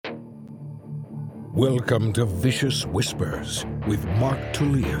Welcome to Vicious Whispers with Mark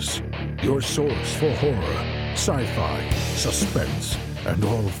Tullius, your source for horror, sci-fi, suspense, and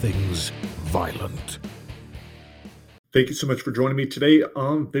all things violent. Thank you so much for joining me today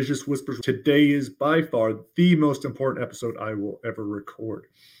on Vicious Whispers. Today is by far the most important episode I will ever record.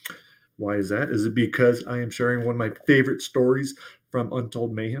 Why is that? Is it because I am sharing one of my favorite stories from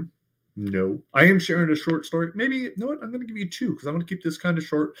Untold Mayhem? No. I am sharing a short story. Maybe, you know what? I'm going to give you two because I want to keep this kind of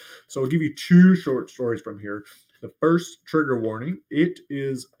short. So I'll give you two short stories from here. The first, trigger warning. It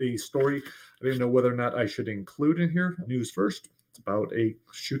is a story I didn't know whether or not I should include in here. News first. It's about a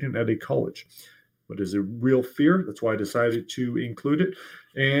shooting at a college. But is a real fear. That's why I decided to include it.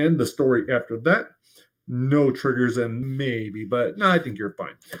 And the story after that, no triggers and maybe, but no, I think you're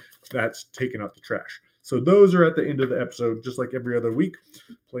fine. That's taking out the trash. So those are at the end of the episode, just like every other week,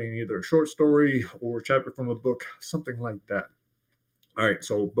 playing either a short story or a chapter from a book, something like that. All right,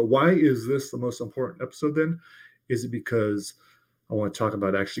 but why is this the most important episode then? Is it because I want to talk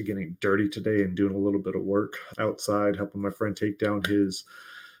about actually getting dirty today and doing a little bit of work outside, helping my friend take down his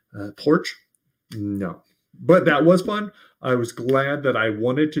porch? No. But that was fun. I was glad that I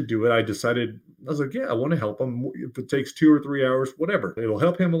wanted to do it. I was like, yeah, I want to help him. If it takes 2 or 3 hours, whatever. It'll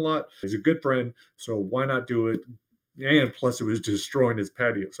help him a lot. He's a good friend. So why not do it? And plus it was destroying his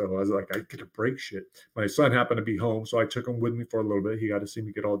patio. So I was like, I get to break shit. My son happened to be home. So I took him with me for a little bit. He got to see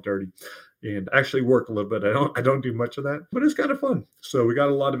me get all dirty and actually work a little bit. I don't do much of that, but it's kind of fun. So we got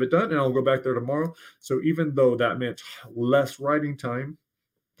a lot of it done and I'll go back there tomorrow. So even though that meant less writing time,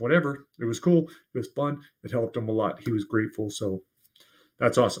 whatever, it was cool. It was fun. It helped him a lot. He was grateful. So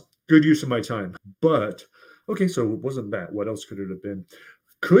that's awesome. Good use of my time. But, okay, so it wasn't that. What else could it have been?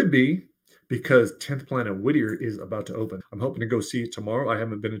 Could be because 10th Planet Whittier is about to open. I'm hoping to go see it tomorrow. I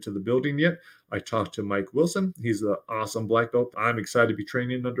haven't been into the building yet. I talked to Mike Wilson. He's an awesome black belt. I'm excited to be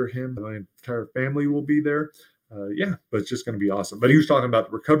training under him. My entire family will be there. But it's just going to be awesome. But he was talking about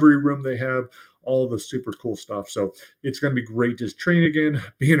the recovery room they have, all the super cool stuff. So it's going to be great to train again,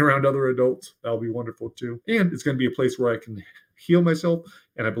 being around other adults. That'll be wonderful too. And it's going to be a place where I can heal myself.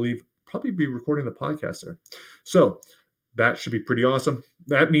 And I believe probably be recording the podcast there. So that should be pretty awesome.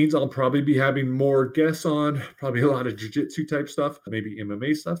 That means I'll probably be having more guests on, probably a lot of jiu-jitsu type stuff, maybe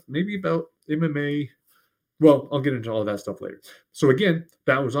MMA stuff, maybe about MMA. Well, I'll get into all of that stuff later. So again,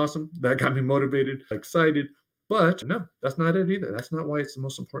 that was awesome. That got me motivated, excited. But no, that's not it either. That's not why it's the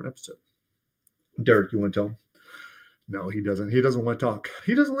most important episode. Derek, you want to tell him? No, he doesn't. He doesn't want to talk.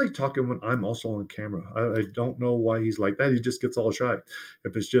 He doesn't like talking when I'm also on camera. I don't know why he's like that. He just gets all shy.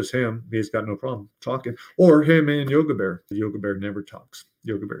 If it's just him, he's got no problem talking. Or him and Yoga Bear. The Yoga Bear never talks.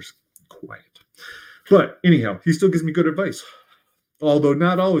 Yoga Bear's quiet. But anyhow, he still gives me good advice. Although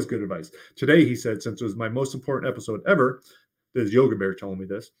not always good advice. Today, he said, since it was my most important episode ever, this Yoga Bear telling me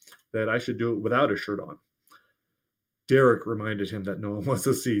this, that I should do it without a shirt on. Derek reminded him that no one wants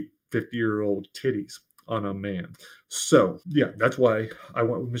to see 50-year-old titties on a man. So, yeah, that's why I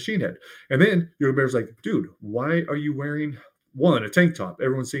went with Machine Head. And then Yoga Bear's like, dude, why are you wearing, a tank top?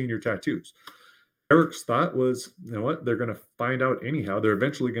 Everyone's seeing your tattoos. Eric's thought was, you know what? They're going to find out anyhow. They're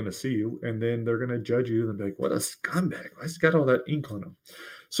eventually going to see you, and then they're going to judge you and be like, what a scumbag. Why has he got all that ink on him?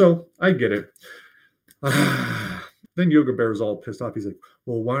 So, I get it. Then Yoga Bear was all pissed off. He's like,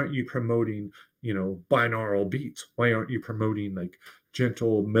 well, why aren't you promoting, binaural beats? Why aren't you promoting, like,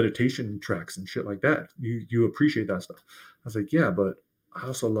 gentle meditation tracks and shit like that? You appreciate that stuff. I was like, yeah, but I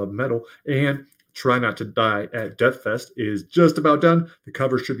also love metal. And Try Not to Die at Death Fest is just about done. The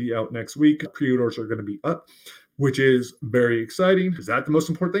cover should be out next week. Pre-orders are going to be up, which is very exciting. Is that the most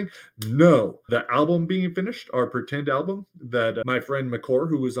important thing? No. The album being finished, our Pretend album, that my friend McCore,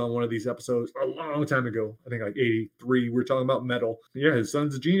 who was on one of these episodes a long time ago, I think like 83, we were talking about metal. Yeah, his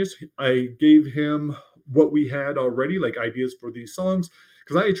son's a genius. I gave him what we had already, like ideas for these songs,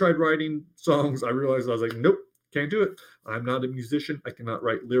 because I tried writing songs. I realized I was like, nope, can't do it. I'm not a musician. I cannot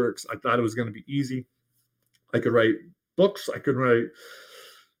write lyrics. I thought it was going to be easy. I could write books. I could write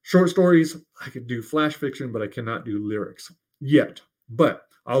short stories. I could do flash fiction, but I cannot do lyrics yet. But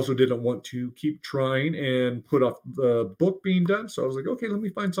I also didn't want to keep trying and put off the book being done. So I was like, okay, let me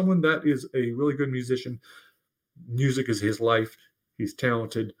find someone that is a really good musician. Music is his life. He's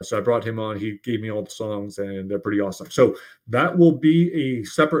talented. So I brought him on. He gave me all the songs, and they're pretty awesome. So that will be a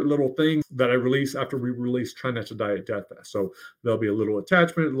separate little thing that I release after we release Try Not to Die at Death Fest. So there'll be a little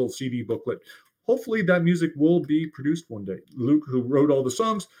attachment, a little CD booklet. Hopefully that music will be produced one day. Luke, who wrote all the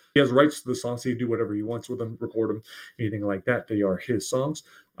songs, he has rights to the songs. He can do whatever he wants with them, record them, anything like that. They are his songs.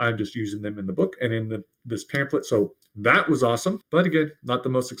 I'm just using them in the book and in this pamphlet. So that was awesome. But again, not the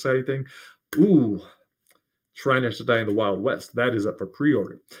most exciting thing. Ooh, Try Not to Die in the Wild West. That is up for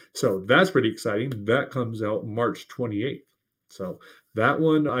pre-order. So that's pretty exciting. That comes out March 28th. So that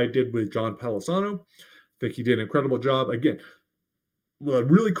one I did with John Palisano. I think he did an incredible job. Again, the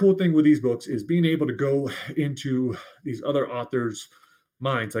really cool thing with these books is being able to go into these other authors'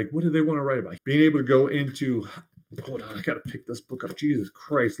 minds. Like, what do they want to write about? Being able to go into, hold on, I got to pick this book up. Jesus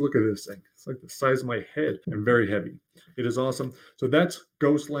Christ, look at this thing. It's like the size of my head and very heavy. It is awesome. So that's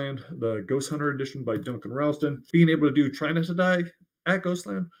Ghostland, the Ghost Hunter edition by Duncan Ralston. Being able to do Try Not to Die at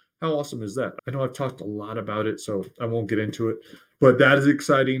Ghostland, how awesome is that? I know I've talked a lot about it, so I won't get into it, but that is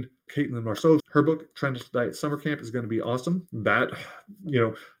exciting. Caitlin Marceau, her book, Trying to Die at Summer Camp, is going to be awesome. That,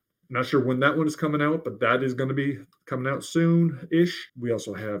 not sure when that one is coming out, but that is going to be coming out soon-ish. We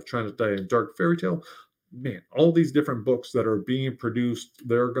also have Trying to Die in Dark Fairy Tale. Man, all these different books that are being produced,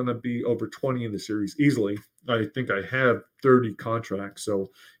 there are going to be over 20 in the series easily. I think I have 30 contracts, so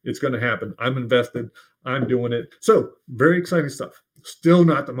it's going to happen. I'm invested. I'm doing it. So very exciting stuff. Still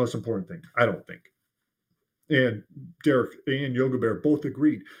not the most important thing, I don't think. And Derek and Yoga Bear both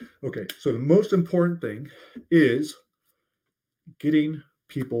agreed. Okay, so the most important thing is getting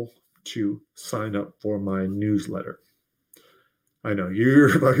people to sign up for my newsletter. I know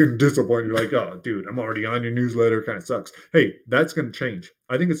you're fucking disappointed. You're like, oh, dude, I'm already on your newsletter. Kind of sucks. Hey, that's going to change.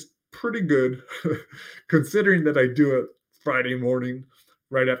 I think it's pretty good considering that I do it Friday morning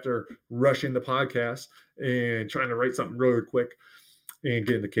right after rushing the podcast and trying to write something really quick and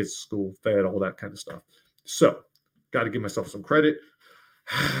getting the kids to school fed, all that kind of stuff. So, got to give myself some credit.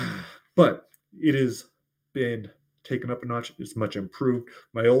 But it has been taken up a notch. It's much improved.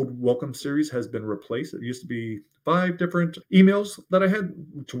 My old welcome series has been replaced. It used to be 5 different emails that I had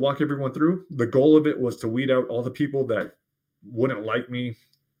to walk everyone through. The goal of it was to weed out all the people that wouldn't like me,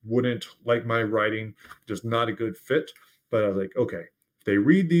 wouldn't like my writing, just not a good fit. But I was like, okay, if they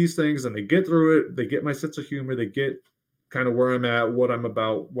read these things and they get through it, they get my sense of humor, they get kind of where I'm at, what I'm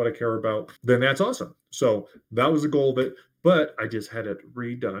about, what I care about, then that's awesome. So that was the goal of it. But I just had it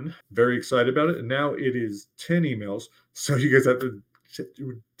redone. Very excited about it. And now it is 10 emails. So you guys have to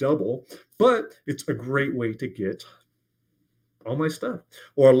do double. But it's a great way to get all my stuff,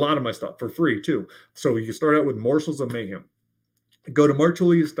 or a lot of my stuff, for free too. So you can start out with Morsels of Mayhem. Go to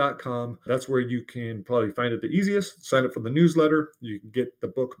marktullius.com. That's where you can probably find it the easiest. Sign up for the newsletter. You can get the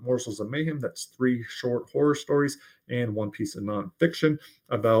book Morsels of Mayhem. That's 3 short horror stories and 1 piece of nonfiction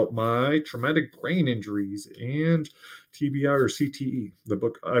about my traumatic brain injuries and TBI or CTE. The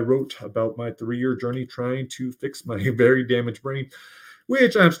book I wrote about my 3-year journey trying to fix my very damaged brain,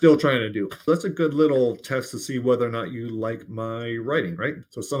 which I'm still trying to do. That's a good little test to see whether or not you like my writing, right?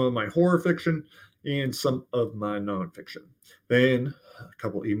 So some of my horror fiction and some of my nonfiction. Then a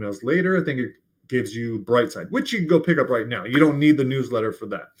couple emails later, I think it gives you Brightside, which you can go pick up right now. You don't need the newsletter for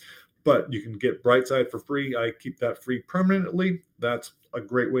that, but you can get Brightside for free. I keep that free permanently. That's a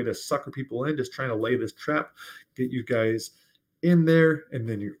great way to sucker people in, just trying to lay this trap, get you guys in there, and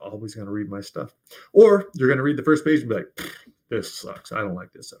then you're always going to read my stuff. Or you're going to read the first page and be like, this sucks. I don't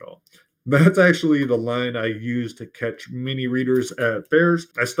like this at all. That's actually the line I use to catch mini readers at fairs.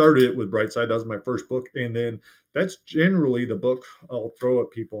 I started it with Brightside. That was my first book. And then that's generally the book I'll throw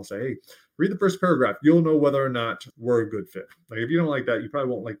at people and say, hey, read the first paragraph. You'll know whether or not we're a good fit. Like, if you don't like that, you probably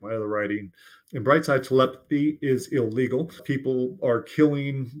won't like my other writing. In Brightside, telepathy is illegal. People are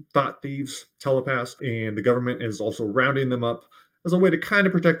killing thought thieves, telepaths, and the government is also rounding them up as a way to kind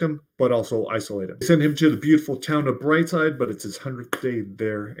of protect him, but also isolate him. They send him to the beautiful town of Brightside, but it's his 100th day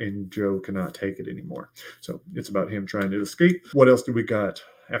there, and Joe cannot take it anymore. So it's about him trying to escape. What else do we got?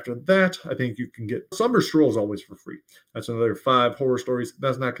 After that, I think you can get Summer Strolls always for free. That's another 5 horror stories.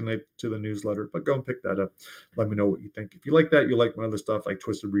 That's not connected to the newsletter, but go and pick that up. Let me know what you think. If you like that, you like my other stuff like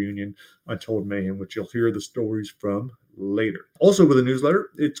Twisted Reunion, Untold Mayhem, which you'll hear the stories from later. Also with the newsletter,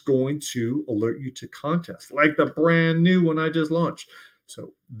 it's going to alert you to contests like the brand new one I just launched.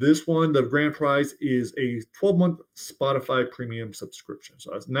 So this one, the grand prize is a 12-month Spotify premium subscription.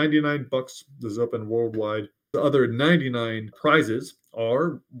 So that's $99. This is open worldwide. The other 99 prizes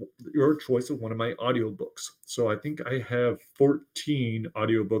are your choice of one of my audiobooks. So I think I have 14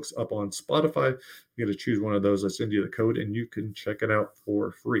 audiobooks up on Spotify. You got to choose one of those. I send you the code and you can check it out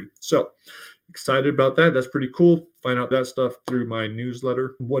for free. So excited about that. That's pretty cool. Find out that stuff through my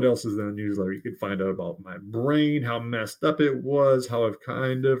newsletter. What else is in the newsletter? You can find out about my brain, how messed up it was, how I've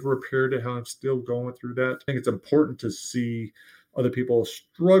kind of repaired it, how I'm still going through that. I think it's important to see other people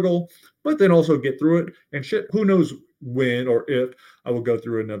struggle, but then also get through it. And shit, who knows when or if I will go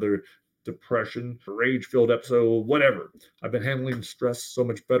through another depression, rage-filled episode, whatever. I've been handling stress so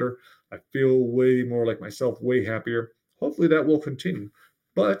much better. I feel way more like myself, way happier. Hopefully that will continue.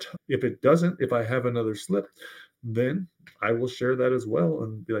 But if it doesn't, if I have another slip, then I will share that as well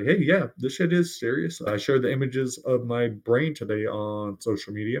and be like, hey, yeah, this shit is serious. I shared the images of my brain today on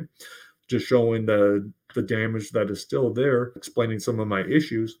social media, just showing the damage that is still there, explaining some of my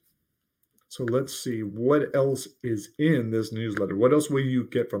issues. So let's see what else is in this newsletter. What else will you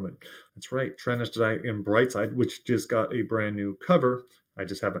get from it? That's right, Transdite and Brightside, which just got a brand new cover. I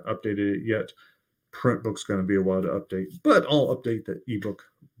just haven't updated it yet. Print book's going to be a while to update, but I'll update the ebook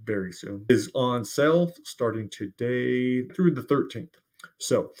very soon. It is on sale starting today through the 13th.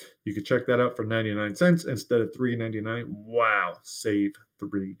 So you can check that out for 99 cents instead of $3.99. Wow, save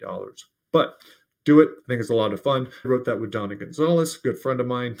 $3. But do it. I think it's a lot of fun. I wrote that with Donna Gonzalez, good friend of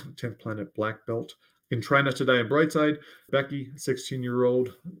mine, 10th Planet Black Belt. In Try Not to Die in Brightside, Becky,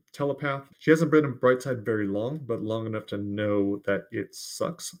 16-year-old telepath. She hasn't been in Brightside very long, but long enough to know that it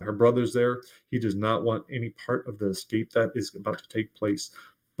sucks. Her brother's there. He does not want any part of the escape that is about to take place,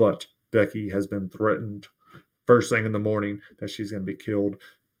 but Becky has been threatened first thing in the morning that she's going to be killed.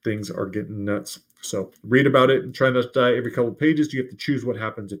 Things are getting nuts. So read about it and Try Not to Die. Every couple of pages, you have to choose what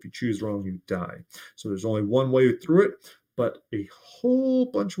happens. If you choose wrong, you die. So there's only one way through it, but a whole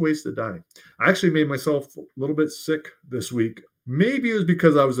bunch of ways to die. I actually made myself a little bit sick this week. Maybe it was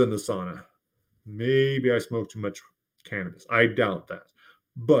because I was in the sauna. Maybe I smoked too much cannabis. I doubt that.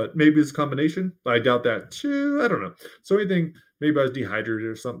 But maybe it's a combination. I doubt that too. I don't know. So anything, maybe I was dehydrated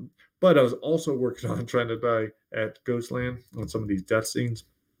or something. But I was also working on Trying to Die at Ghostland on some of these death scenes.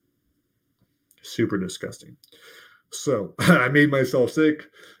 Super disgusting. So I made myself sick.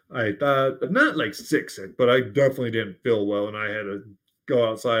 I thought, not like sick, but I definitely didn't feel well. And I had to go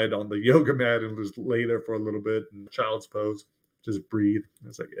outside on the yoga mat and just lay there for a little bit in child's pose, just breathe.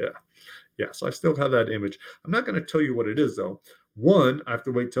 It's like, yeah. Yeah. So I still have that image. I'm not going to tell you what it is, though. One, I have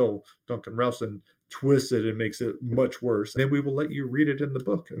to wait till Duncan Ralston twists it and makes it much worse. Then we will let you read it in the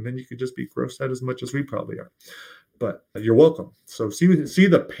book. And then you can just be grossed out as much as we probably are. But you're welcome. So see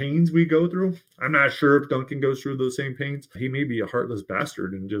the pains we go through. I'm not sure if Duncan goes through those same pains. He may be a heartless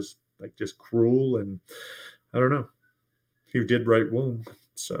bastard and just cruel, and I don't know. He did write womb,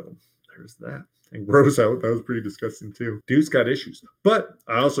 so there's that. And gross out. That was pretty disgusting too. Dude's got issues, but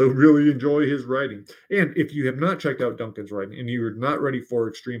I also really enjoy his writing. And if you have not checked out Duncan's writing and you're not ready for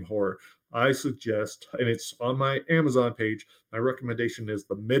extreme horror, I suggest, and it's on my Amazon page, my recommendation is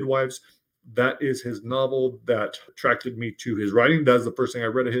The Midwives. That is his novel that attracted me to his writing. That's the first thing I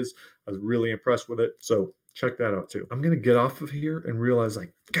read of his. I was really impressed with it. So check that out too. I'm going to get off of here and realize,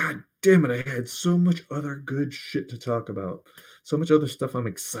 like, God damn it, I had so much other good shit to talk about. So much other stuff I'm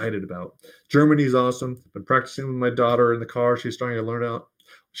excited about. Germany's awesome. Been practicing with my daughter in the car. She's starting to learn out.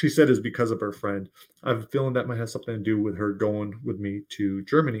 She said it's because of her friend. I have a feeling that might have something to do with her going with me to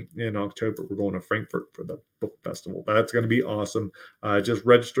Germany in October. We're going to Frankfurt for the book festival. That's going to be awesome. I just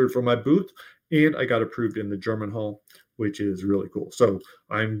registered for my booth and I got approved in the German hall, which is really cool. So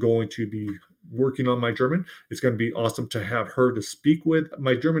I'm going to be working on my German. It's going to be awesome to have her to speak with.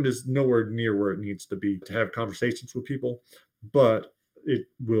 My German is nowhere near where it needs to be to have conversations with people, but it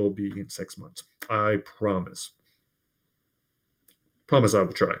will be in 6 months. I promise. Promise I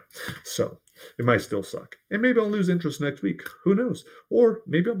will try. So it might still suck. And maybe I'll lose interest next week. Who knows? Or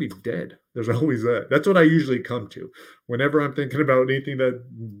maybe I'll be dead. There's always that. That's what I usually come to. Whenever I'm thinking about anything that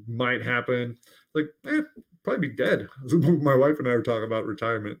might happen, like, probably be dead. My wife and I were talking about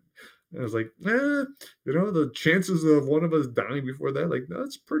retirement. And I was like, the chances of one of us dying before that, like,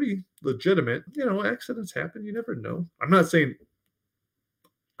 that's pretty legitimate. Accidents happen. You never know. I'm not saying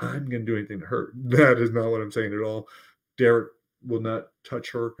I'm going to do anything to her. That is not what I'm saying at all. Derek will not touch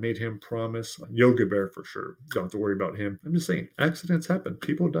her. Made him promise. Yoga Bear for sure. Don't have to worry about him. I'm just saying, accidents happen.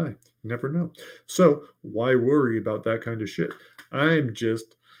 People die. You never know. So why worry about that kind of shit? I'm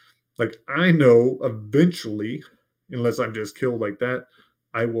just like, I know eventually, unless I'm just killed like that,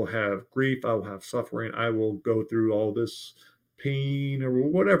 I will have grief. I will have suffering. I will go through all this pain or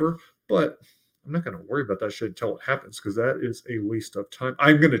whatever, but I'm not going to worry about that shit until it happens, because that is a waste of time.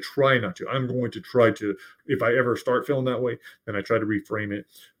 I'm going to try not to. I'm going to try to, if I ever start feeling that way, then I try to reframe it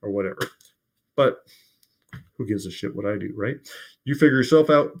or whatever. But who gives a shit what I do, right? You figure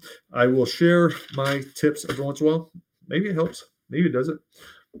yourself out. I will share my tips every once in a while. Maybe it helps. Maybe it doesn't.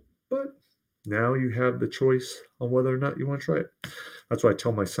 But now you have the choice on whether or not you want to try it. That's why I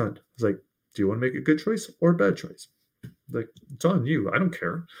tell my son. It's like, do you want to make a good choice or a bad choice? Like, it's on you. I don't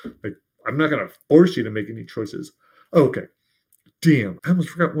care. Like, I'm not going to force you to make any choices. Okay. Damn. I almost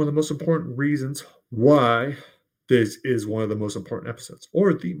forgot one of the most important reasons why this is one of the most important episodes,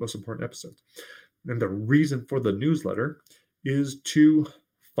 or the most important episode. And the reason for the newsletter is to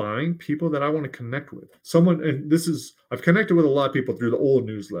find people that I want to connect with. I've connected with a lot of people through the old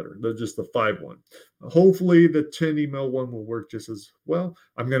newsletter, just the 5 one. Hopefully the 10 email one will work just as well.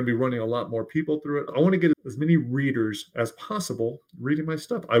 I'm going to be running a lot more people through it. I want to get as many readers as possible reading my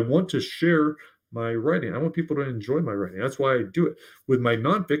stuff. I want to share my writing. I want people to enjoy my writing. That's why I do it. With my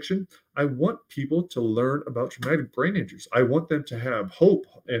nonfiction, I want people to learn about traumatic brain injuries. I want them to have hope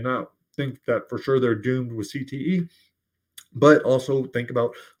and not think that for sure they're doomed with CTE, but also think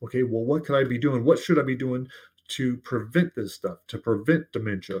about, okay, well, what could I be doing? What should I be doing to prevent this stuff, to prevent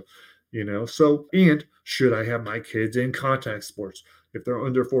dementia? And should I have my kids in contact sports? If they're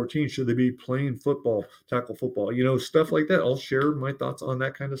under 14, should they be playing football, tackle football, stuff like that. I'll share my thoughts on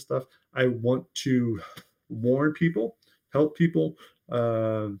that kind of stuff. I want to warn people, help people.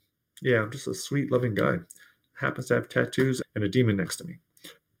 I'm just a sweet, loving guy. Happens to have tattoos and a demon next to me.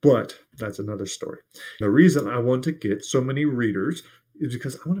 But that's another story. The reason I want to get so many readers is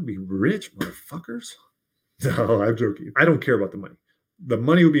because I want to be rich, motherfuckers. No, I'm joking. I don't care about the money. The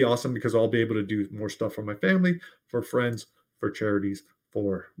money would be awesome because I'll be able to do more stuff for my family, for friends, for charities,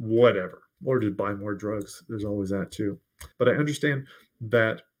 for whatever, or to buy more drugs. There's always that too. But I understand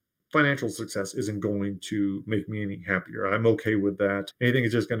that financial success isn't going to make me any happier. I'm okay with that. Anything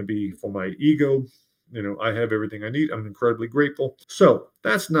is just going to be for my ego. I have everything I need. I'm incredibly grateful. So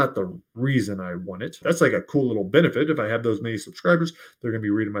that's not the reason I want it. That's like a cool little benefit. If I have those many subscribers, they're going to be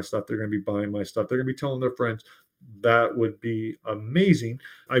reading my stuff. They're going to be buying my stuff. They're going to be telling their friends. That would be amazing.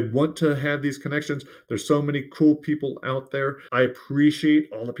 I want to have these connections. There's so many cool people out there. I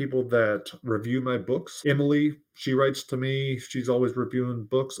appreciate all the people that review my books. Emily, she writes to me. She's always reviewing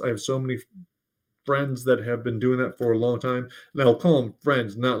books. I have so many friends that have been doing that for a long time. And I'll call them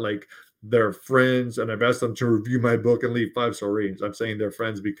friends, not like they're friends and I've asked them to review my book and leave 5-star ratings. I'm saying they're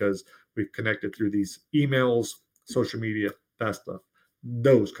friends because we've connected through these emails, social media, that stuff.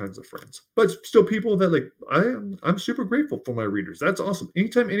 Those kinds of friends. But still people that I'm super grateful for my readers. That's awesome.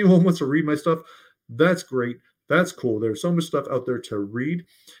 Anytime anyone wants to read my stuff, that's great. That's cool. There's so much stuff out there to read.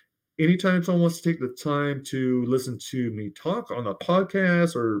 Anytime someone wants to take the time to listen to me talk on a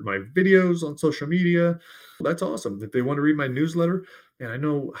podcast or my videos on social media, that's awesome. If they want to read my newsletter, and I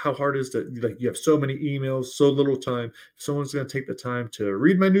know how hard it is to, you have so many emails, so little time. If someone's going to take the time to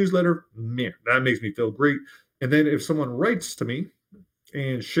read my newsletter, man, that makes me feel great. And then if someone writes to me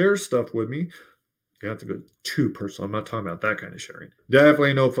and shares stuff with me, you have to go too personal. I'm not talking about that kind of sharing.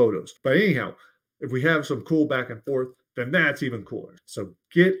 Definitely no photos. But anyhow, if we have some cool back and forth, then that's even cooler. So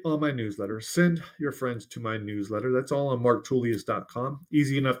get on my newsletter. Send your friends to my newsletter. That's all on marktullius.com.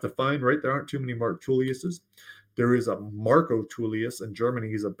 Easy enough to find, right? There aren't too many Mark Tulliuses. There is a Marco Tullius in Germany.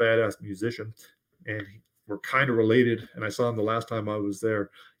 He's a badass musician, and we're kind of related. And I saw him the last time I was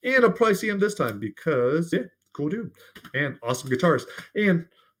there. And I'll probably see him this time because, cool dude. And awesome guitarist. And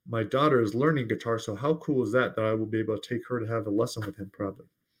my daughter is learning guitar, so how cool is that I will be able to take her to have a lesson with him probably.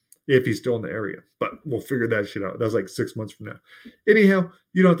 If he's still in the area. But we'll figure that shit out. That's like 6 months from now. Anyhow,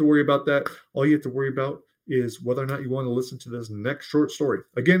 you don't have to worry about that. All you have to worry about is whether or not you want to listen to this next short story.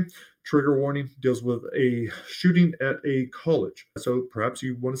 Again, trigger warning, deals with a shooting at a college. So perhaps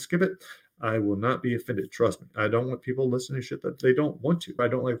you want to skip it. I will not be offended. Trust me. I don't want people listening to shit that they don't want to. I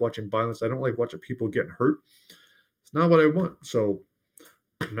don't like watching violence. I don't like watching people getting hurt. It's not what I want. So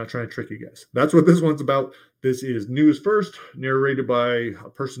I'm not trying to trick you guys. That's what this one's about. This is News First, narrated by a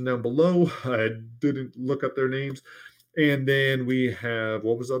person down below. I didn't look up their names. And then we have,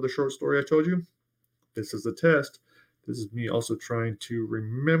 what was the other short story I told you? This is a test. This is me also trying to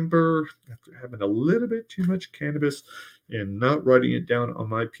remember after having a little bit too much cannabis and not writing it down on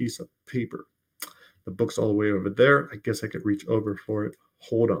my piece of paper. The book's all the way over there. I guess I could reach over for it.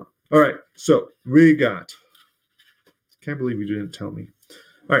 Hold on. All right. So we got, can't believe you didn't tell me.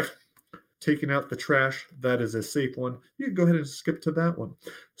 All right. Taking out the trash. That is a safe one. You can go ahead and skip to that one.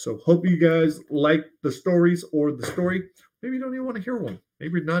 So hope you guys like the stories or the story. Maybe you don't even want to hear one.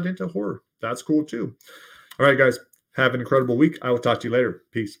 Maybe you're not into horror. That's cool too. All right, guys. Have an incredible week. I will talk to you later.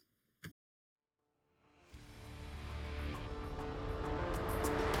 Peace.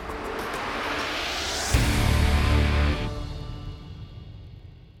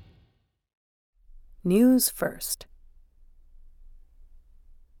 News First.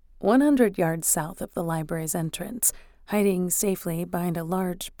 100 yards south of the library's entrance, hiding safely behind a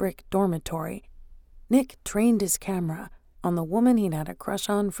large brick dormitory, Nick trained his camera on the woman he'd had a crush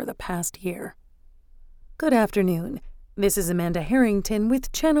on for the past year. Good afternoon. This is Amanda Harrington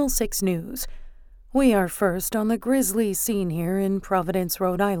with Channel 6 News. We are first on the grisly scene here in Providence,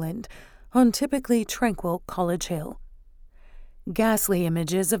 Rhode Island, on typically tranquil College Hill. Ghastly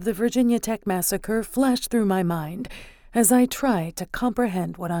images of the Virginia Tech massacre flashed through my mind as I try to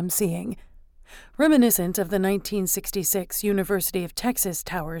comprehend what I'm seeing. Reminiscent of the 1966 University of Texas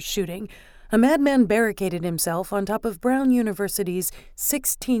Towers shooting, a madman barricaded himself on top of Brown University's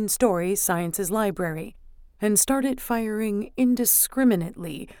 16-story sciences library and started firing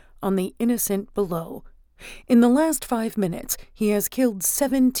indiscriminately on the innocent below. In the last 5 minutes, he has killed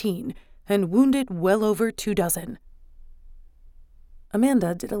 17 and wounded well over 24.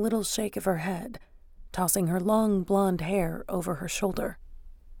 Amanda did a little shake of her head, tossing her long blonde hair over her shoulder.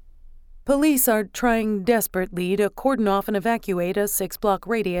 Police are trying desperately to cordon off and evacuate a 6-block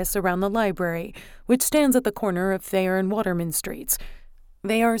radius around the library, which stands at the corner of Thayer and Waterman Streets.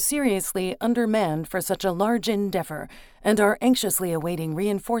 They are seriously undermanned for such a large endeavor and are anxiously awaiting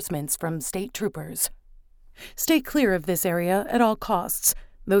reinforcements from state troopers. Stay clear of this area at all costs.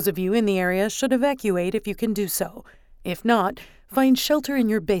 Those of you in the area should evacuate if you can do so. If not, find shelter in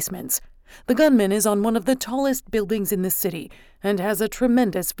your basements. The gunman is on one of the tallest buildings in the city and has a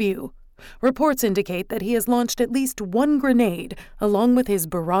tremendous view. Reports indicate that he has launched at least one grenade along with his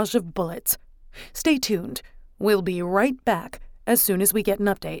barrage of bullets. Stay tuned. We'll be right back as soon as we get an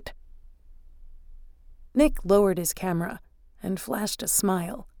update. Nick lowered his camera and flashed a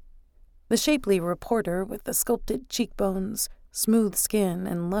smile. The shapely reporter with the sculpted cheekbones, smooth skin,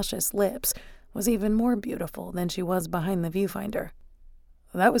 and luscious lips was even more beautiful than she was behind the viewfinder.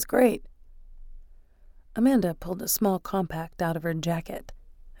 That was great. Amanda pulled a small compact out of her jacket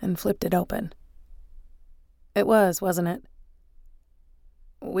and flipped it open. It was, wasn't it?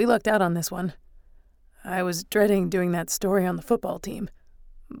 We lucked out on this one. I was dreading doing that story on the football team,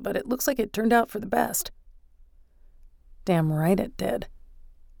 but it looks like it turned out for the best. Damn right it did.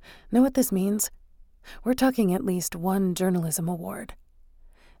 Know what this means? We're talking at least one journalism award.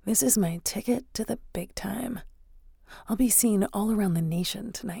 This is my ticket to the big time. I'll be seen all around the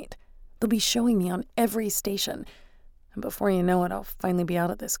nation tonight. They'll be showing me on every station. And before you know it, I'll finally be out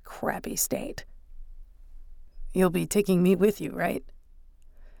of this crappy state. You'll be taking me with you, right?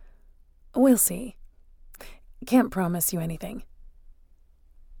 We'll see. Can't promise you anything.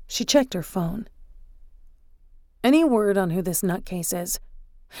 She checked her phone. Any word on who this nutcase is?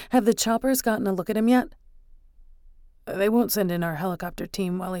 Have the choppers gotten a look at him yet? They won't send in our helicopter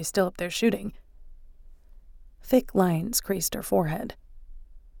team while he's still up there shooting. Thick lines creased her forehead.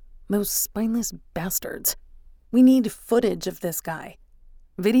 Those spineless bastards. We need footage of this guy.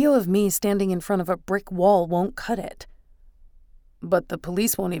 Video of me standing in front of a brick wall won't cut it. But the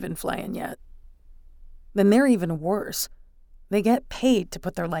police won't even fly in yet. Then they're even worse. They get paid to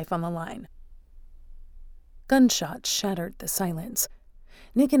put their life on the line. Gunshots shattered the silence.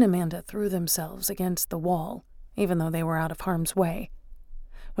 Nick and Amanda threw themselves against the wall, even though they were out of harm's way.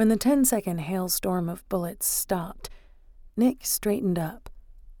 When the 10-second hailstorm of bullets stopped, Nick straightened up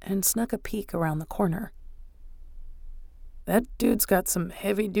and snuck a peek around the corner. That dude's got some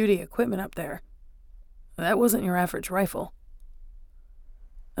heavy-duty equipment up there. That wasn't your average rifle.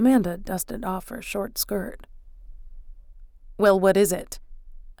 Amanda dusted off her short skirt. Well, what is it?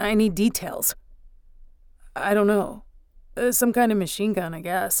 I need details. I don't know. Some kind of machine gun, I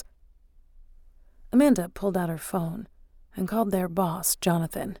guess. Amanda pulled out her phone and called their boss,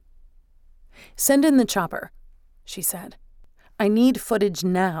 Jonathan. Send in the chopper, she said. I need footage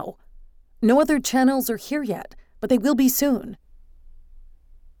now. No other channels are here yet, but they will be soon.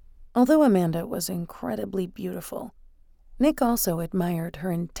 Although Amanda was incredibly beautiful, Nick also admired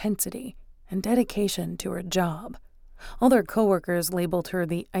her intensity and dedication to her job. All their coworkers labeled her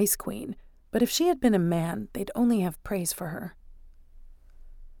the Ice Queen, but if she had been a man, they'd only have praise for her.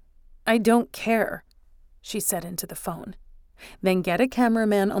 I don't care, she said into the phone. Then get a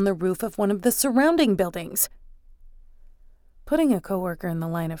cameraman on the roof of one of the surrounding buildings. Putting a coworker in the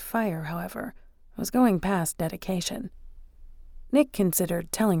line of fire, however, was going past dedication. Nick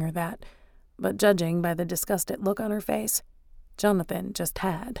considered telling her that, but judging by the disgusted look on her face, Jonathan just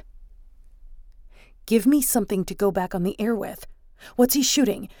had. Give me something to go back on the air with. What's he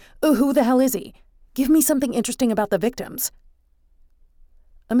shooting? Who the hell is he? Give me something interesting about the victims.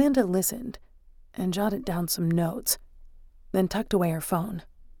 Amanda listened and jotted down some notes, then tucked away her phone.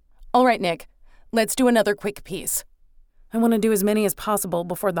 All right, Nick, let's do another quick piece. I want to do as many as possible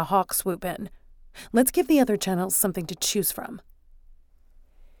before the Hawks swoop in. Let's give the other channels something to choose from.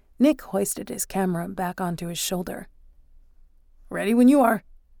 Nick hoisted his camera back onto his shoulder. Ready when you are.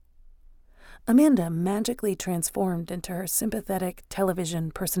 Amanda magically transformed into her sympathetic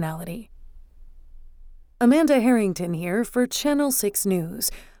television personality. Amanda Harrington here for Channel 6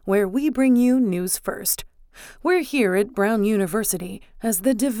 News, where we bring you news first. We're here at Brown University as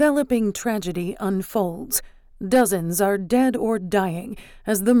the developing tragedy unfolds. Dozens are dead or dying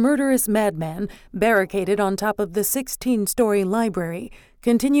as the murderous madman, barricaded on top of the 16-story library,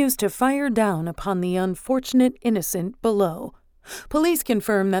 continues to fire down upon the unfortunate innocent below. Police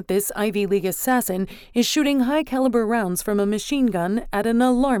confirm that this Ivy League assassin is shooting high-caliber rounds from a machine gun at an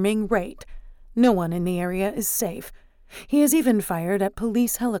alarming rate. No one in the area is safe. He has even fired at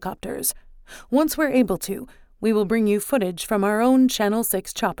police helicopters. Once we're able to, we will bring you footage from our own Channel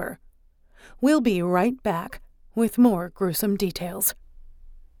 6 chopper. We'll be right back with more gruesome details.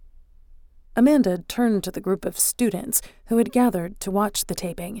 Amanda turned to the group of students who had gathered to watch the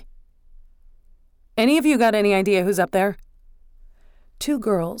taping. Any of you got any idea who's up there? Two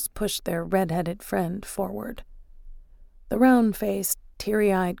girls pushed their red-headed friend forward. The round-faced,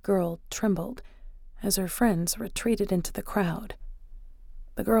 teary-eyed girl trembled as her friends retreated into the crowd.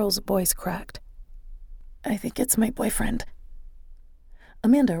 The girl's voice cracked. "I think it's my boyfriend."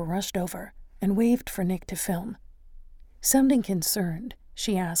 Amanda rushed over and waved for Nick to film. Sounding concerned,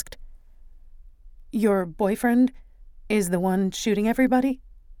 she asked, "Your boyfriend is the one shooting everybody?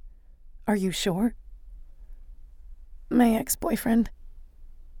 Are you sure?" "My ex-boyfriend.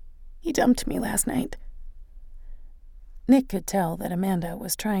 He dumped me last night." Nick could tell that Amanda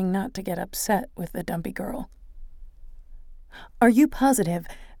was trying not to get upset with the dumpy girl. "Are you positive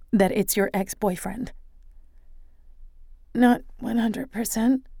that it's your ex-boyfriend?" "Not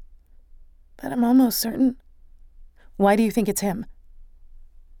 100%, but I'm almost certain." "Why do you think it's him?"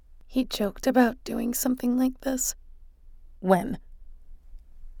 "He joked about doing something like this." "When?"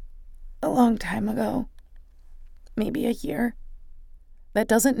 "A long time ago. Maybe a year." That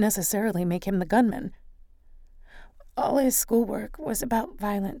doesn't necessarily make him the gunman. All his schoolwork was about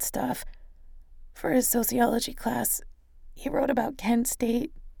violent stuff. For his sociology class, he wrote about Kent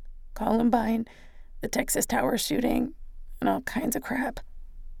State, Columbine, the Texas Tower shooting, and all kinds of crap.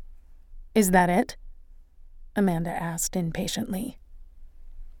 "Is that it?" Amanda asked impatiently.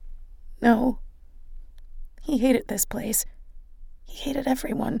 "No. He hated this place. He hated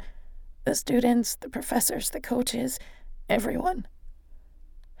everyone. The students, the professors, the coaches, everyone."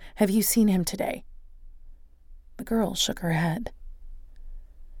 "Have you seen him today?" The girl shook her head.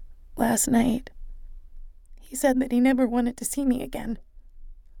 "Last night, he said that he never wanted to see me again."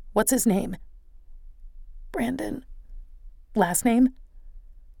 "What's his name?" "Brandon." "Last name?"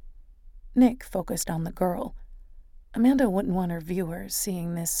 Nick focused on the girl. Amanda wouldn't want her viewers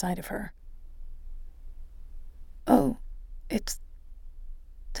seeing this side of her. "Oh, it's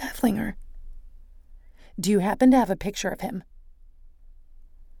Taflinger." "Do you happen to have a picture of him?"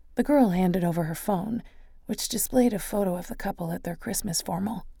 The girl handed over her phone, which displayed a photo of the couple at their Christmas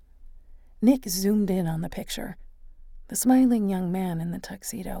formal. Nick zoomed in on the picture. The smiling young man in the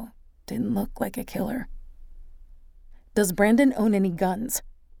tuxedo didn't look like a killer. "Does Brandon own any guns?"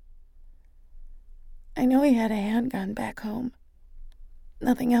 "I know he had a handgun back home.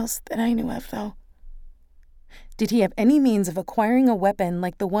 Nothing else that I knew of, though." "Did he have any means of acquiring a weapon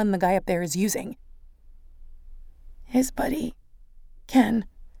like the one the guy up there is using?" "His buddy, Ken.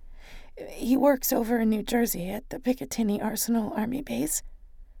 He works over in New Jersey at the Picatinny Arsenal Army Base.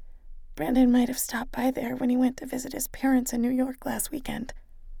 Brandon might have stopped by there when he went to visit his parents in New York last weekend."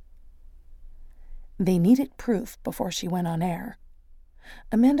 They needed proof before she went on air.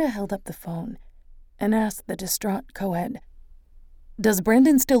 Amanda held up the phone and asked the distraught co-ed, "Does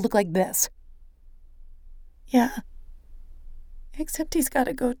Brandon still look like this?" "Yeah. Except he's got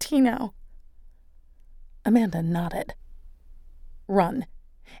a goatee now." Amanda nodded. "Run.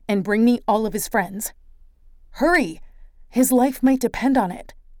 And bring me all of his friends. Hurry! His life might depend on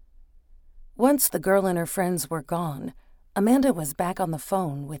it." Once the girl and her friends were gone, Amanda was back on the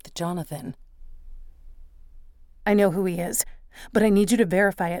phone with Jonathan. "I know who he is, but I need you to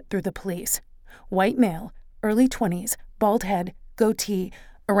verify it through the police. White male, early 20s, bald head, goatee,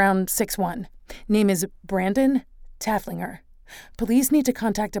 around 6'1". Name is Brandon Taflinger. Police need to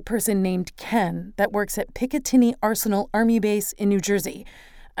contact a person named Ken that works at Picatinny Arsenal Army Base in New Jersey.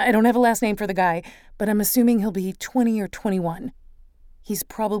 I don't have a last name for the guy, but I'm assuming he'll be 20 or 21. He's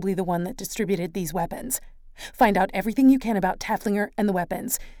probably the one that distributed these weapons. Find out everything you can about Taflinger and the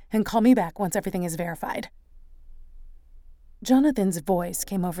weapons, and call me back once everything is verified." Jonathan's voice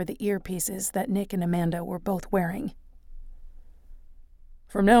came over the earpieces that Nick and Amanda were both wearing.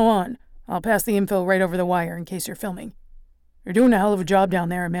 "From now on, I'll pass the info right over the wire in case you're filming. You're doing a hell of a job down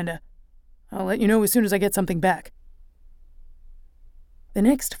there, Amanda. I'll let you know as soon as I get something back." The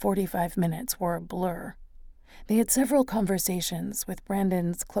next 45 minutes were a blur. They had several conversations with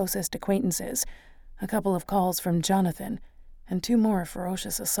Brandon's closest acquaintances, a couple of calls from Jonathan, and 2 more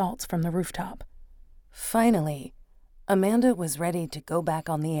ferocious assaults from the rooftop. Finally, Amanda was ready to go back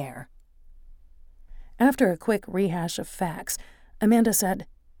on the air. After a quick rehash of facts, Amanda said,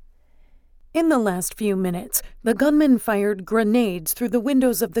 "In the last few minutes, the gunman fired grenades through the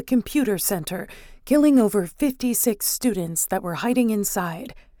windows of the computer center, killing over 56 students that were hiding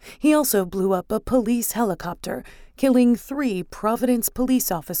inside. He also blew up a police helicopter, killing 3 Providence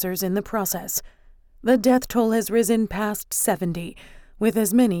police officers in the process. The death toll has risen past 70, with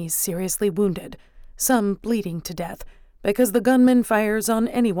as many seriously wounded, some bleeding to death, because the gunman fires on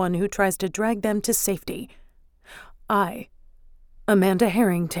anyone who tries to drag them to safety. I, Amanda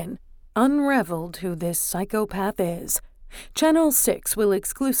Harrington, unraveled who this psychopath is. Channel 6 will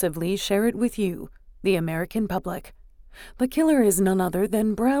exclusively share it with you, the American public. The killer is none other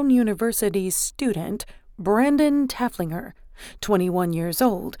than Brown University's student, Brandon Taflinger, 21 years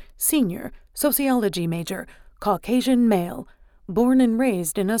old, senior, sociology major, Caucasian male, born and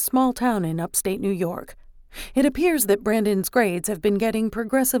raised in a small town in upstate New York. It appears that Brandon's grades have been getting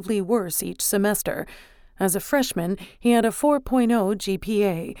progressively worse each semester. As a freshman, he had a 4.0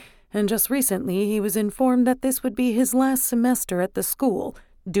 GPA, and just recently he was informed that this would be his last semester at the school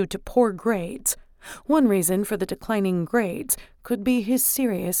due to poor grades. One reason for the declining grades could be his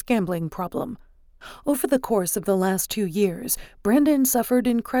serious gambling problem. Over the course of the last 2 years, Brandon suffered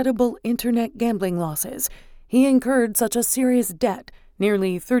incredible internet gambling losses. He incurred such a serious debt,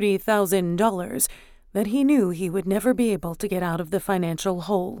 nearly $30,000, that he knew he would never be able to get out of the financial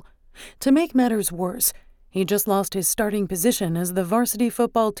hole. To make matters worse, he just lost his starting position as the varsity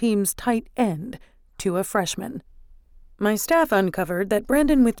football team's tight end to a freshman. My staff uncovered that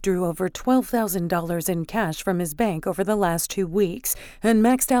Brandon withdrew over $12,000 in cash from his bank over the last 2 weeks and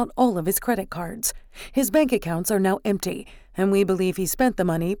maxed out all of his credit cards. His bank accounts are now empty, and we believe he spent the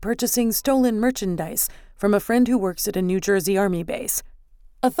money purchasing stolen merchandise from a friend who works at a New Jersey Army base.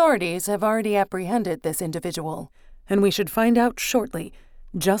 Authorities have already apprehended this individual, and we should find out shortly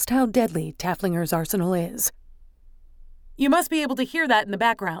just how deadly Taflinger's arsenal is." "You must be able to hear that in the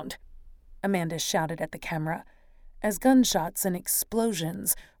background," Amanda shouted at the camera, as gunshots and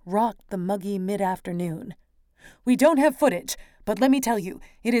explosions rocked the muggy mid-afternoon. "We don't have footage, but let me tell you,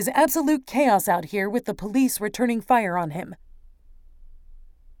 it is absolute chaos out here with the police returning fire on him."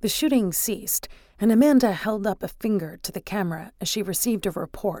 The shooting ceased, and Amanda held up a finger to the camera as she received a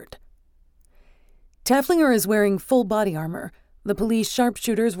report. "Taflinger is wearing full body armor. The police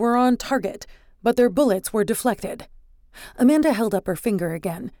sharpshooters were on target, but their bullets were deflected." Amanda held up her finger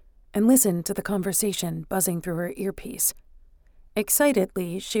again and listened to the conversation buzzing through her earpiece.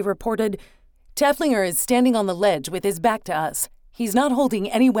 Excitedly, she reported, "Taflinger is standing on the ledge with his back to us. He's not holding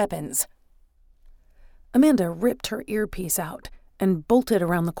any weapons." Amanda ripped her earpiece out and bolted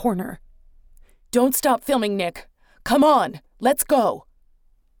around the corner. "Don't stop filming, Nick. Come on, let's go."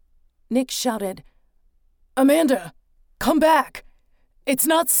 Nick shouted, "Amanda, come back. It's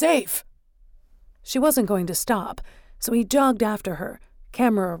not safe." She wasn't going to stop, so he jogged after her,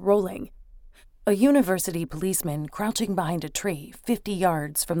 camera rolling. A university policeman crouching behind a tree 50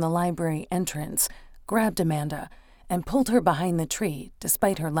 yards from the library entrance grabbed Amanda and pulled her behind the tree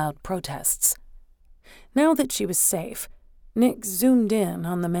despite her loud protests. Now that she was safe, Nick zoomed in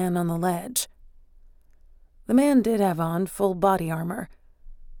on the man on the ledge. The man did have on full body armor,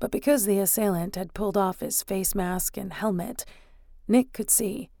 but because the assailant had pulled off his face mask and helmet, Nick could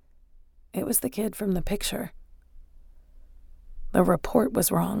see it was the kid from the picture. The report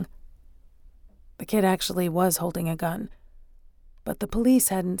was wrong. The kid actually was holding a gun, but the police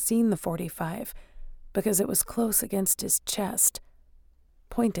hadn't seen the .45 because it was close against his chest,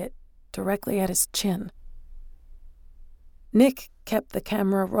 pointed directly at his chin. Nick kept the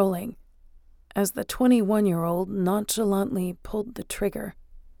camera rolling as the 21-year-old nonchalantly pulled the trigger,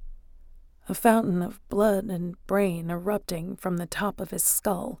 a fountain of blood and brain erupting from the top of his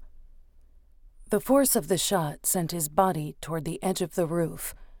skull. The force of the shot sent his body toward the edge of the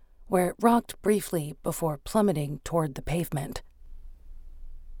roof, where it rocked briefly before plummeting toward the pavement.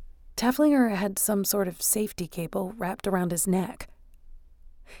 Taflinger had some sort of safety cable wrapped around his neck.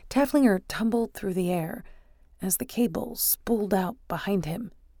 Taflinger tumbled through the air as the cable spooled out behind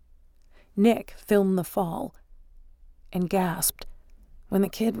him. Nick filmed the fall and gasped when the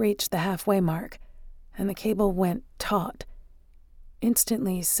kid reached the halfway mark and the cable went taut,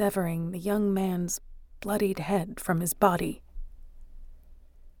 instantly severing the young man's bloodied head from his body.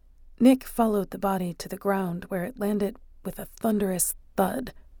 Nick followed the body to the ground where it landed with a thunderous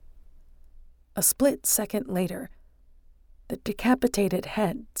thud. A split second later, the decapitated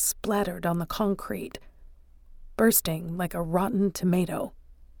head splattered on the concrete, bursting like a rotten tomato.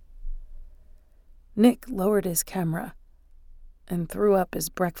 Nick lowered his camera and threw up his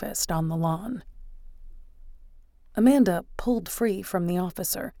breakfast on the lawn. Amanda pulled free from the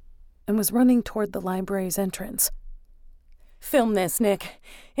officer and was running toward the library's entrance. "Film this, Nick.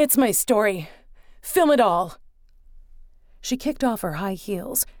 It's my story. Film it all." She kicked off her high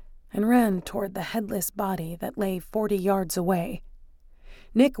heels and ran toward the headless body that lay 40 yards away.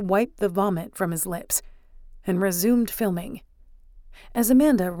 Nick wiped the vomit from his lips and resumed filming. As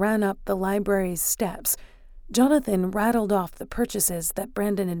Amanda ran up the library's steps, Jonathan rattled off the purchases that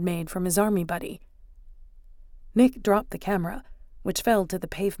Brandon had made from his army buddy. Nick dropped the camera, which fell to the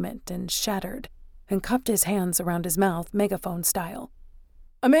pavement and shattered, and cupped his hands around his mouth, megaphone style.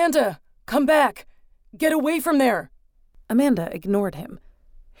 "Amanda, come back! Get away from there!" Amanda ignored him.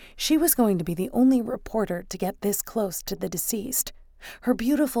 She was going to be the only reporter to get this close to the deceased. Her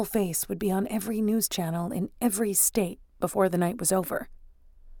beautiful face would be on every news channel in every state before the night was over.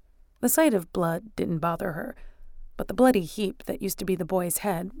 The sight of blood didn't bother her, but the bloody heap that used to be the boy's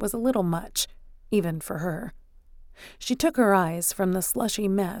head was a little much, even for her. She took her eyes from the slushy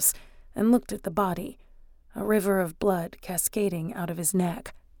mess and looked at the body, a river of blood cascading out of his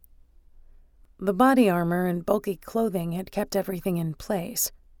neck. The body armor and bulky clothing had kept everything in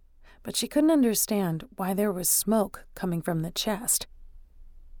place, but she couldn't understand why there was smoke coming from the chest.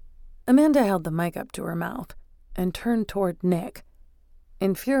 Amanda held the mic up to her mouth and turned toward Nick.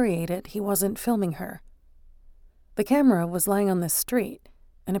 Infuriated, he wasn't filming her. The camera was lying on the street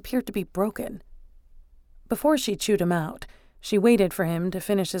and appeared to be broken. Before she chewed him out, she waited for him to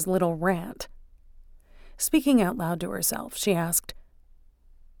finish his little rant. Speaking out loud to herself, she asked,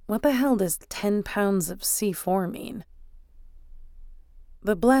 "What the hell does 10 pounds of C4 mean?"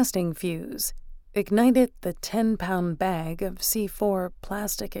 The blasting fuse ignited the 10-pound bag of C4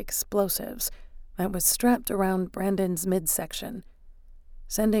 plastic explosives that was strapped around Brandon's midsection,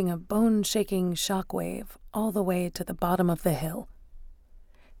 sending a bone-shaking shockwave all the way to the bottom of the hill.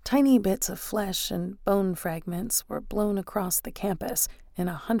 Tiny bits of flesh and bone fragments were blown across the campus in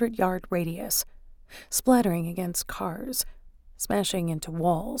a 100-yard radius, splattering against cars, smashing into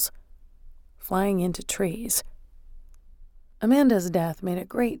walls, flying into trees. Amanda's death made a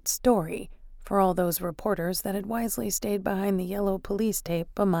great story for all those reporters that had wisely stayed behind the yellow police tape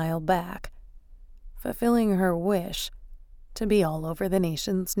a mile back, fulfilling her wish to be all over the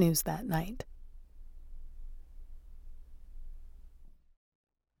nation's news that night.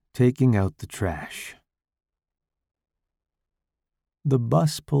 Taking out the trash. The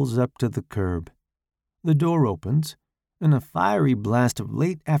bus pulls up to the curb. The door opens, and a fiery blast of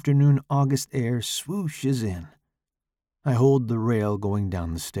late afternoon August air swooshes in. I hold the rail going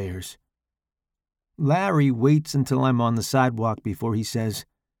down the stairs. Larry waits until I'm on the sidewalk before he says,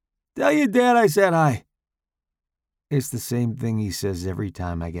 "Tell your dad I said hi." It's the same thing he says every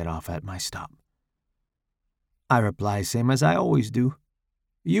time I get off at my stop. I reply same as I always do.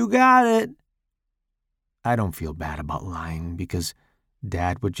 "You got it." I don't feel bad about lying because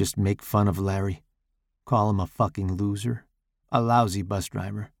Dad would just make fun of Larry, call him a fucking loser, a lousy bus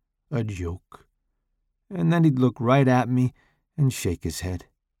driver, a joke. And then he'd look right at me and shake his head.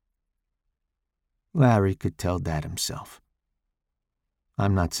 Larry could tell Dad himself.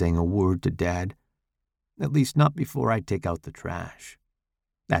 I'm not saying a word to Dad, at least not before I take out the trash.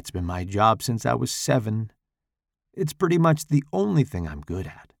 That's been my job since I was 7. It's pretty much the only thing I'm good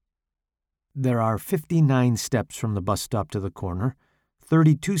at. There are 59 steps from the bus stop to the corner,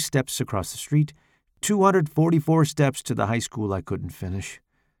 32 steps across the street, 244 steps to the high school I couldn't finish.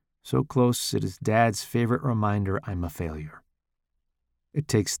 So close it is Dad's favorite reminder I'm a failure. It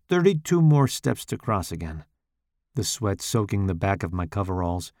takes 32 more steps to cross again, the sweat soaking the back of my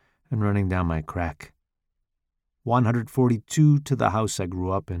coveralls and running down my crack. 142 to the house I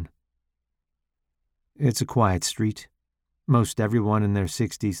grew up in. It's a quiet street, most everyone in their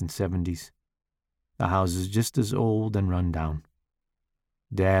 60s and 70s. The house is just as old and run down.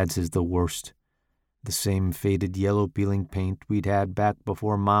 Dad's is the worst. The same faded yellow peeling paint we'd had back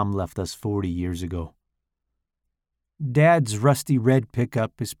before Mom left us 40 years ago. Dad's rusty red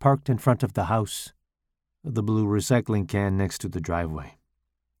pickup is parked in front of the house, the blue recycling can next to the driveway.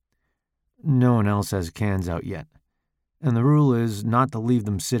 No one else has cans out yet, and the rule is not to leave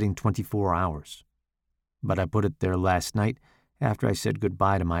them sitting 24 hours. But I put it there last night after I said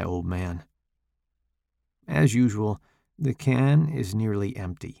goodbye to my old man. As usual, the can is nearly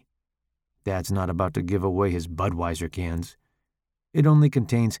empty. Dad's not about to give away his Budweiser cans. It only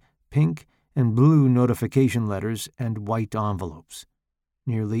contains pink and blue notification letters and white envelopes,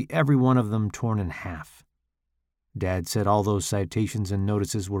 nearly every one of them torn in half. Dad said all those citations and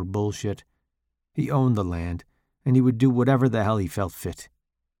notices were bullshit. He owned the land, and he would do whatever the hell he felt fit.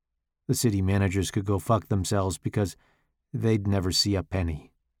 The city managers could go fuck themselves because they'd never see a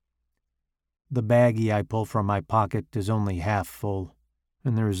penny. The baggie I pull from my pocket is only half full.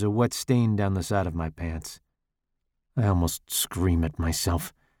 and there is a wet stain down the side of my pants. I almost scream at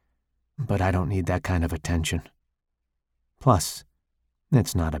myself, but I don't need that kind of attention. Plus,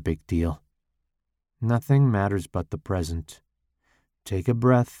 it's not a big deal. Nothing matters but the present. Take a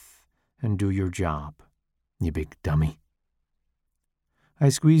breath and do your job, you big dummy. I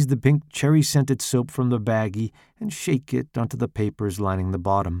squeeze the pink cherry-scented soap from the baggie and shake it onto the papers lining the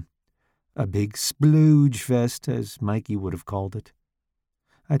bottom. A big splooge fest, as Mikey would have called it.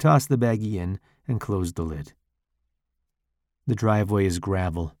 I toss the baggie in and close the lid. The driveway is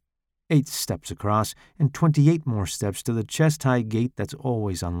gravel, 8 steps across and 28 more steps to the chest-high gate that's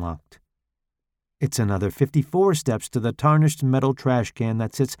always unlocked. It's another 54 steps to the tarnished metal trash can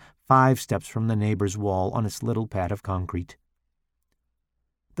that sits 5 steps from the neighbor's wall on its little pad of concrete.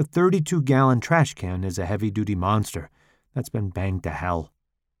 The 32-gallon trash can is a heavy-duty monster that's been banged to hell.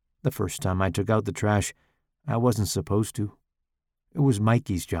 The first time I took out the trash, I wasn't supposed to. It was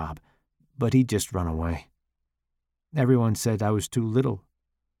Mikey's job, but he'd just run away. Everyone said I was too little,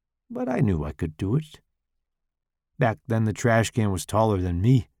 but I knew I could do it. Back then the trash can was taller than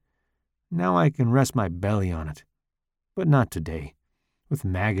me. Now I can rest my belly on it. But not today, with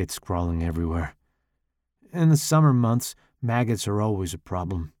maggots crawling everywhere. In the summer months, maggots are always a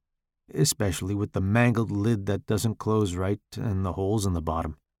problem, especially with the mangled lid that doesn't close right and the holes in the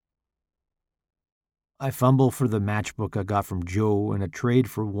bottom. I fumble for the matchbook I got from Joe in a trade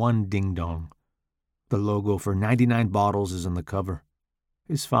for one ding-dong. The logo for 99 bottles is on the cover.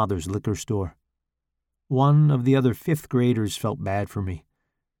 His father's liquor store. One of the other 5th graders felt bad for me.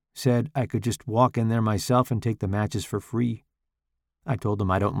 Said I could just walk in there myself and take the matches for free. I told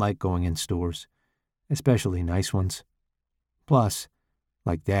him I don't like going in stores, especially nice ones. Plus,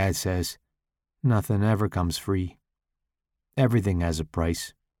 like Dad says, nothing ever comes free. Everything has a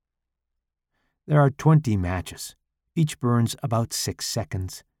price. There are 20 matches. Each burns about 6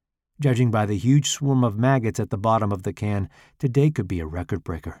 seconds. Judging by the huge swarm of maggots at the bottom of the can, today could be a record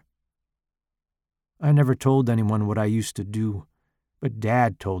breaker. I never told anyone what I used to do, but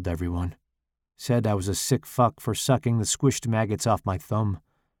Dad told everyone. Said I was a sick fuck for sucking the squished maggots off my thumb.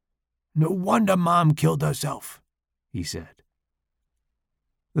 "No wonder Mom killed herself," he said.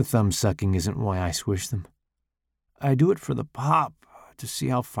 The thumb sucking isn't why I squish them. I do it for the pop, to see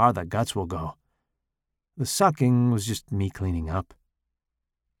how far the guts will go. The sucking was just me cleaning up.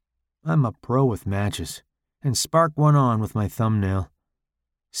 I'm a pro with matches, and spark one on with my thumbnail.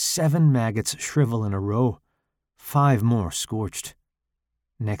 7 maggots shrivel in a row, 5 more scorched.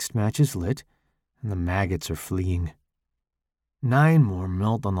 Next match is lit, and the maggots are fleeing. 9 more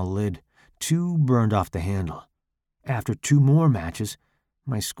melt on the lid, 2 burned off the handle. After 2 more matches,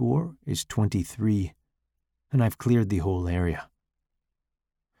 my score is 23, and I've cleared the whole area.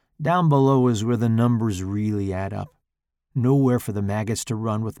 Down below is where the numbers really add up. Nowhere for the maggots to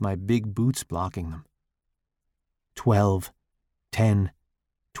run with my big boots blocking them. 12, 10,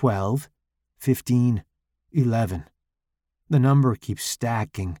 12, 15, 11. The number keeps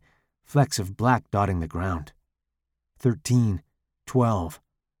stacking, flecks of black dotting the ground. 13, 12,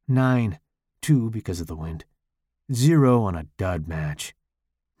 9, 2 because of the wind. 0 on a dud match.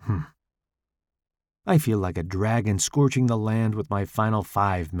 I feel like a dragon scorching the land with my final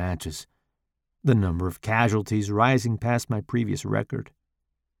 5 matches. The number of casualties rising past my previous record.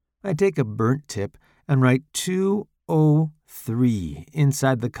 I take a burnt tip and write 203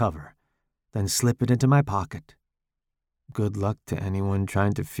 inside the cover, then slip it into my pocket. Good luck to anyone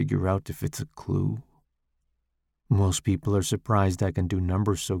trying to figure out if it's a clue. Most people are surprised I can do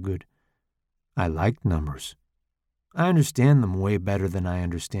numbers so good. I like numbers. I understand them way better than I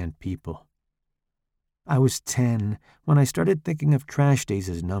understand people. I was 10 when I started thinking of trash days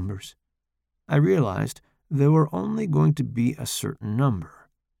as numbers. I realized there were only going to be a certain number.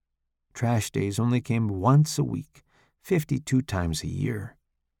 Trash days only came once a week, 52 times a year.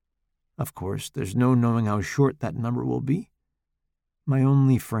 Of course, there's no knowing how short that number will be. My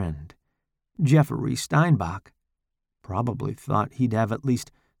only friend, Jeffrey Steinbach, probably thought he'd have at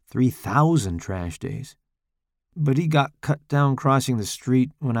least 3,000 trash days. But he got cut down crossing the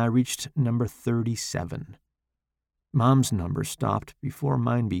street when I reached number 37. Mom's number stopped before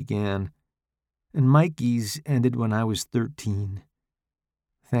mine began, and Mikey's ended when I was 13,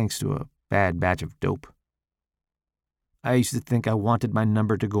 thanks to a bad batch of dope. I used to think I wanted my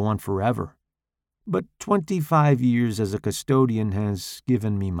number to go on forever, but 25 years as a custodian has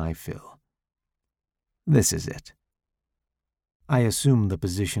given me my fill. This is it. I assume the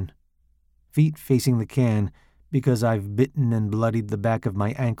position, feet facing the can, because I've bitten and bloodied the back of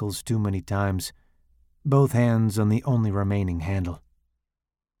my ankles too many times, both hands on the only remaining handle.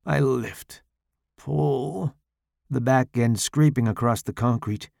 I lift, pull, the back end scraping across the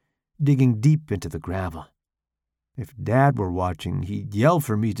concrete, digging deep into the gravel. If Dad were watching, he'd yell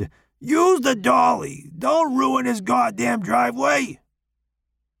for me to use the dolly. Don't ruin his goddamn driveway.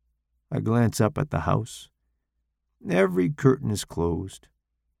 I glance up at the house. Every curtain is closed.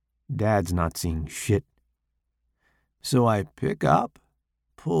 Dad's not seeing shit. So I pick up,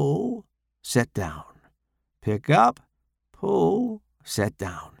 pull, set down. Pick up, pull, set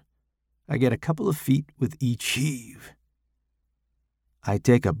down. I get a couple of feet with each heave. I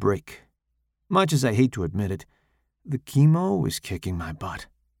take a break. Much as I hate to admit it, the chemo is kicking my butt.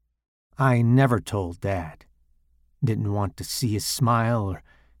 I never told Dad. Didn't want to see his smile or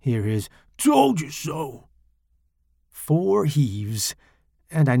hear his, "Told you so." 4 heaves,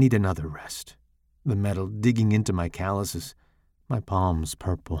 and I need another rest. The metal digging into my calluses, my palms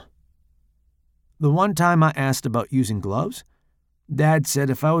purple. The one time I asked about using gloves, Dad said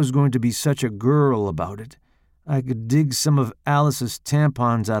if I was going to be such a girl about it, I could dig some of Alice's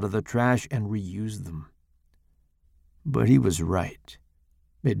tampons out of the trash and reuse them. But he was right.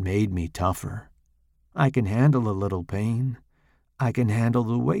 It made me tougher. I can handle a little pain. I can handle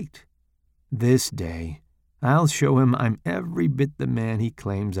the weight. This day, I'll show him I'm every bit the man he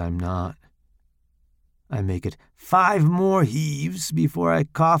claims I'm not. I make it 5 more heaves before I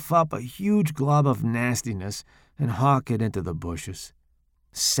cough up a huge glob of nastiness and hawk it into the bushes.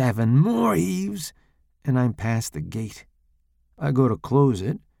 7 more heaves, and I'm past the gate. I go to close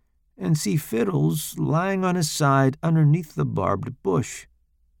it and see Fiddles lying on his side underneath the barbed bush.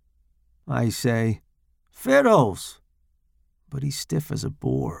 I say, "Fiddles!" But he's stiff as a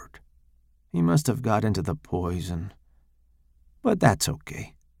board. He must have got into the poison. But that's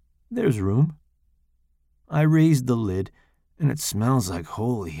okay. There's room. I raise the lid, and it smells like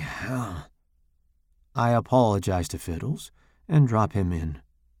holy hell. I apologize to Fiddles and drop him in.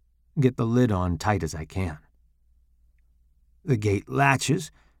 Get the lid on tight as I can. The gate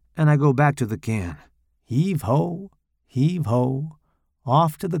latches, and I go back to the can. Heave-ho,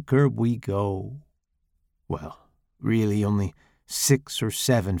 off to the curb we go. Well, really only 6 or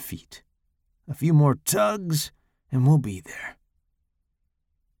 7 feet. A few more tugs, and we'll be there.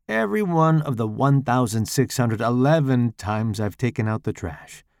 Every one of the 1,611 times I've taken out the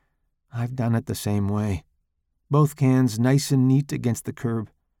trash, I've done it the same way. Both cans nice and neat against the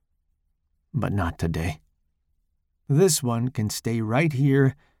curb. But not today. This one can stay right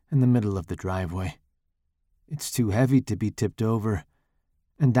here in the middle of the driveway. It's too heavy to be tipped over,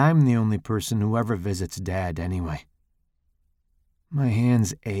 and I'm the only person who ever visits Dad anyway. My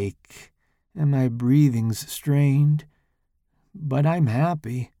hands ache, and my breathing's strained, but I'm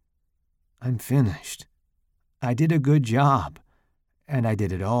happy. I'm finished. I did a good job, and I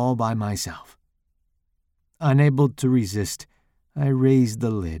did it all by myself. Unable to resist, I raise the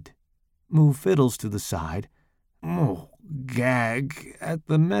lid, move Fiddles to the side, gag at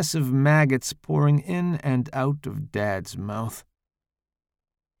the mess of maggots pouring in and out of Dad's mouth.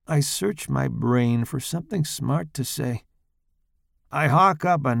 I search my brain for something smart to say. I hawk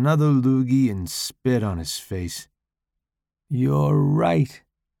up another loogie and spit on his face. "You're right,"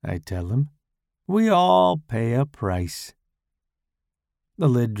 I tell him. "We all pay a price." The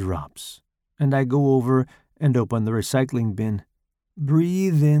lid drops, and I go over and open the recycling bin.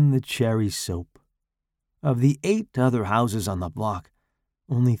 Breathe in the cherry soap. Of the 8 other houses on the block,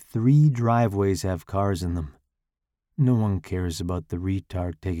 only 3 driveways have cars in them. No one cares about the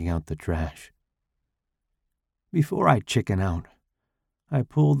retard taking out the trash. Before I chicken out, I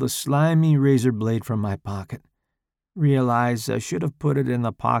pull the slimy razor blade from my pocket. Realize I should have put it in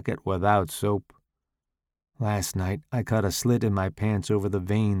the pocket without soap. Last night, I cut a slit in my pants over the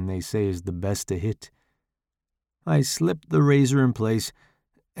vein they say is the best to hit. I slip the razor in place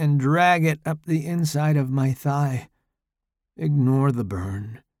and drag it up the inside of my thigh. Ignore the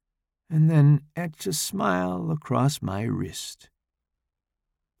burn, and then etch a smile across my wrist.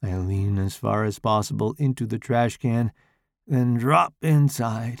 I lean as far as possible into the trash can, then drop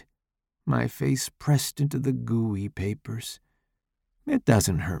inside, my face pressed into the gooey papers. It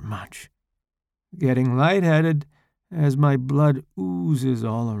doesn't hurt much. Getting lightheaded as my blood oozes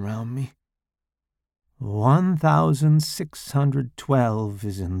all around me. 1,612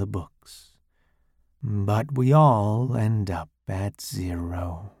 is in the books, but we all end up at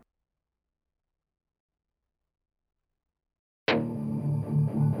 0.